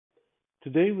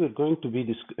Today we're going to be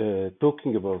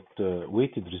talking about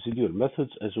weighted residual methods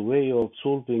as a way of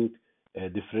solving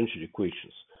differential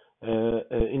equations.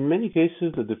 In many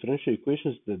cases, the differential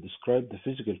equations that describe the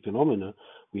physical phenomena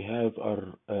we have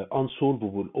are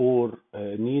unsolvable or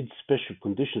need special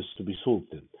conditions to be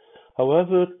solved in.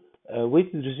 However,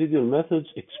 weighted residual methods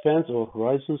expands our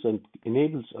horizons and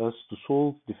enables us to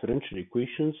solve differential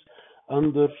equations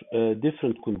under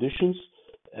different conditions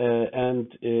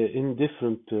and in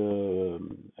different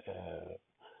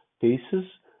cases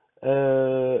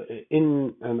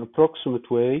in an approximate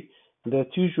way that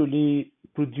usually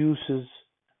produces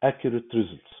accurate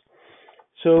results.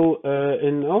 So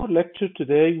in our lecture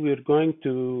today, we're going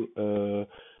to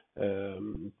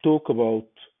talk about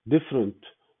different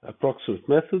approximate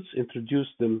methods, introduce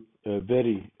them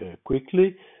very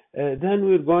quickly. Then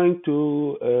we're going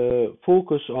to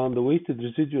focus on the weighted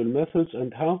residual methods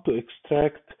and how to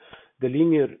extract the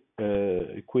linear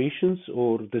equations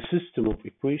or the system of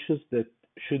equations that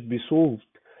should be solved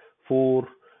for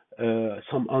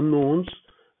some unknowns,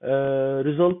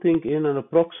 resulting in an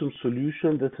approximate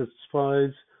solution that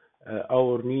satisfies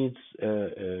our needs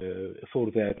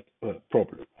for that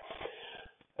problem.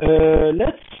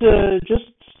 Let's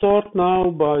just start now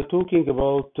by talking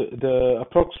about the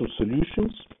approximate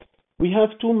solutions. We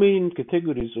have two main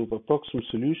categories of approximate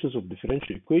solutions of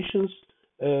differential equations,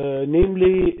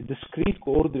 namely discrete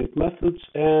coordinate methods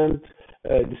and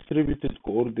distributed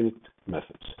coordinate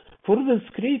methods. For the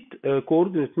discrete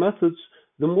coordinate methods,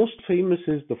 the most famous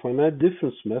is the finite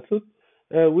difference method,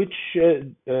 which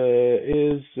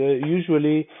is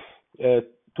usually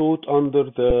taught under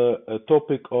the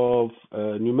topic of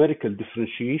numerical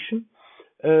differentiation.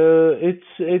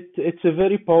 It's a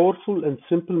very powerful and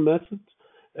simple method.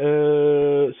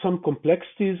 Some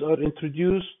complexities are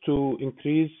introduced to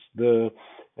increase the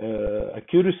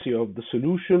accuracy of the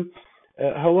solution.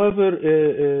 However,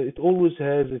 it always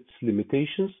has its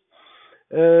limitations.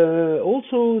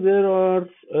 Also, there are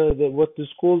what is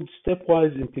called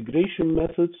stepwise integration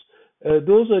methods.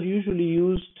 Those are usually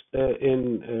used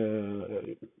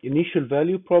in initial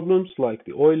value problems like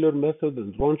the Euler method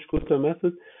and Ronch-Cotta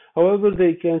method. However,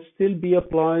 they can still be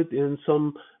applied in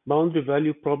some boundary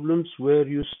value problems where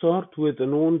you start with a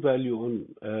known value on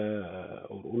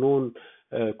or known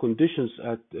conditions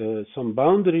at some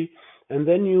boundary, and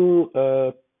then you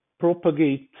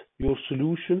propagate your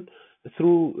solution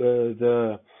through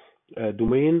the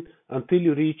domain until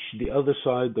you reach the other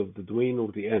side of the domain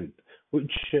or the end,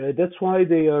 which that's why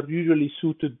they are usually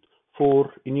suited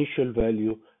for initial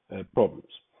value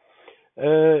problems.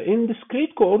 In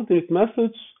discrete coordinate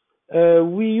methods,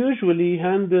 we usually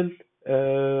handle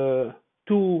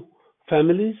two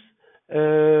families,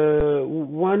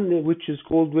 one which is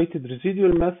called weighted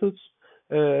residual methods,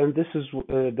 and this is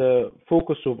the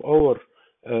focus of our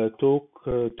talk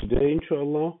today,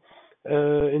 inshallah.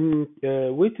 In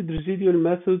weighted residual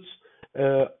methods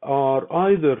are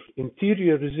either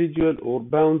interior residual or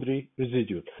boundary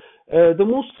residual. The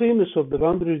most famous of the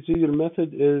boundary residual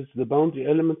method is the boundary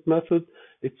element method.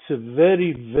 It's a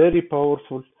very, very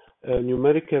powerful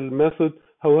numerical method.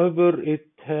 However, it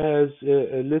has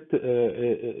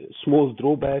a small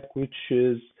drawback, which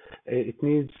is it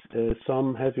needs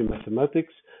some heavy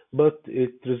mathematics, but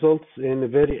it results in a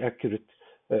very accurate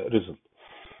result.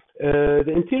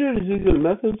 The interior residual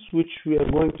methods, which we are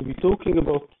going to be talking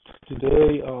about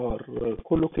today, are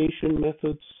collocation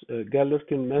methods,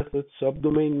 Galerkin method,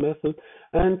 subdomain method,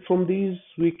 and from these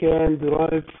we can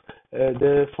derive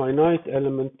the finite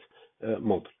element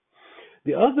model.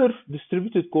 The other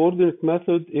distributed coordinate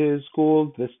method is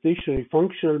called the stationary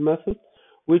functional method,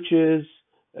 which is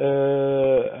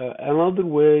another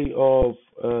way of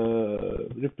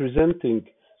representing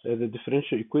the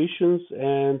differential equations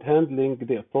and handling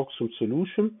the approximate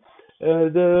solution.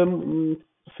 The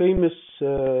famous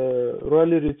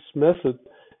Rayleigh-Ritz method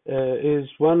is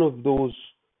one of those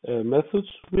methods.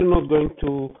 We're not going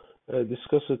to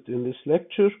discuss it in this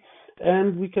lecture.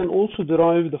 And we can also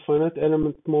derive the finite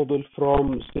element model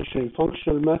from stationary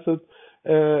functional method,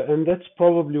 and that's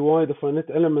probably why the finite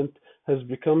element has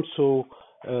become so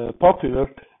popular.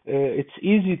 It's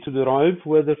easy to derive,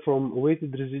 whether from a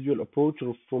weighted residual approach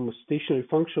or from a stationary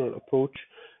functional approach,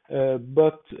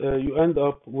 but you end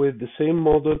up with the same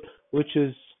model, which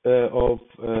is of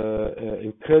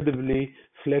incredibly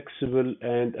flexible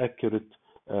and accurate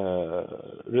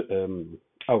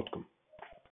outcome.